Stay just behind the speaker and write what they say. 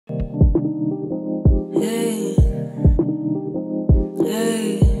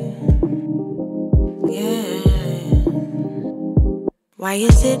Why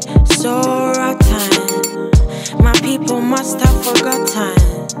is it so rotten? My people must have forgotten.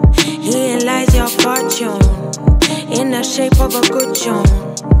 Herein lies your fortune, in the shape of a good tune.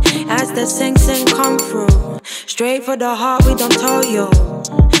 As the Seng Seng come through, straight for the heart, we don't tell you.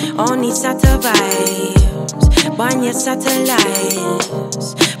 Only satta vibes, burn your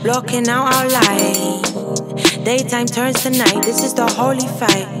satellites, blocking out our light. Daytime turns to night, this is the holy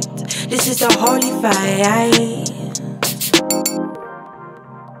fight. This is the holy fight.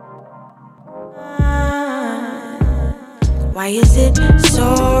 Why is it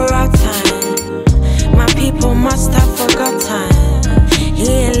so rotten? My people must have forgotten.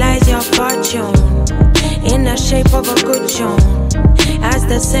 Herein lies your fortune, in the shape of a good tune. As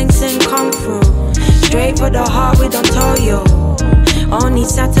the Seng Seng come through, straight for the heart, we don't tell you. Only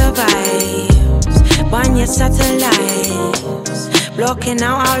satta vibes, burn your satellites, blocking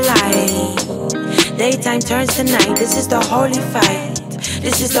out our light. Daytime turns to night, this is the holy fight.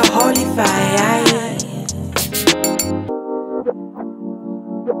 This is the holy fight.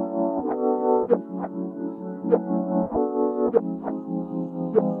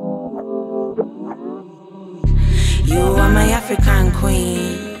 You are my African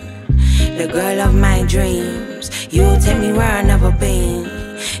queen, the girl of my dreams. You take me where I've never been.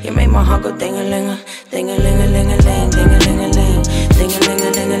 You make my heart go ding-a-ling-a, ding-a-ling-a-ling-a-ling, ding-a-ling-a-ling,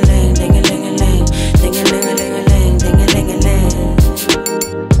 ding-a-ling-a-ling-a-ling, ding-a-ling-a-ling, ding-a-ling-a-ling-a-ling, ding-a-ling-a-ling.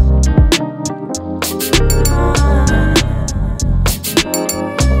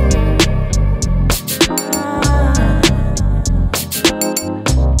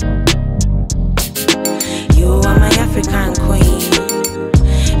 African queen,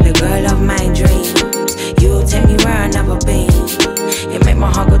 the girl of my dreams. You take me where I've never been. You make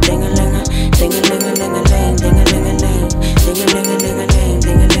my heart go ding-a-ling-a, ding-a-ling-a-ling-a-ling, ding-a-ling-a-ling, ding-a-ling-a-ling-a-ling,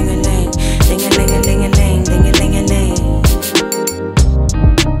 ding-a-ling-a-ling, ding-a-ling-a-ling-a-ling, ding-a-ling-a-ling.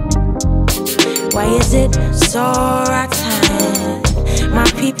 Why is it so rotten? My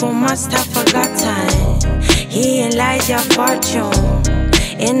people must have forgotten. Herein lies your fortune,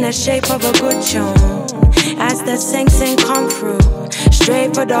 in the shape of a good tune. As the Seng Seng come through,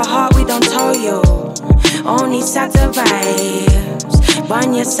 straight for the heart, we don't tell you. Only satta vibes,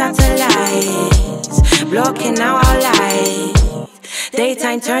 burn your satellites, blocking out our light.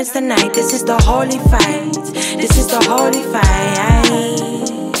 Daytime turns to night, this is the holy fight. This is the holy fight.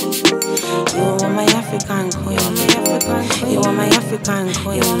 You are my African queen. You are my African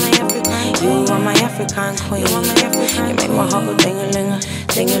queen. You are my African queen. You make my heart go ding-a-ling-a,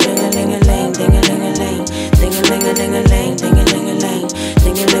 ding-a-ling-a-ling-a-ling, ding-a-ling-a-ling, ding-a-ling-a-ling-a-ling, ding-a-ling-a-ling,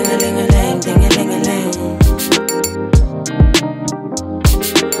 ding-a-ling-a-ling-a-ling, ding-a-ling-a-ling.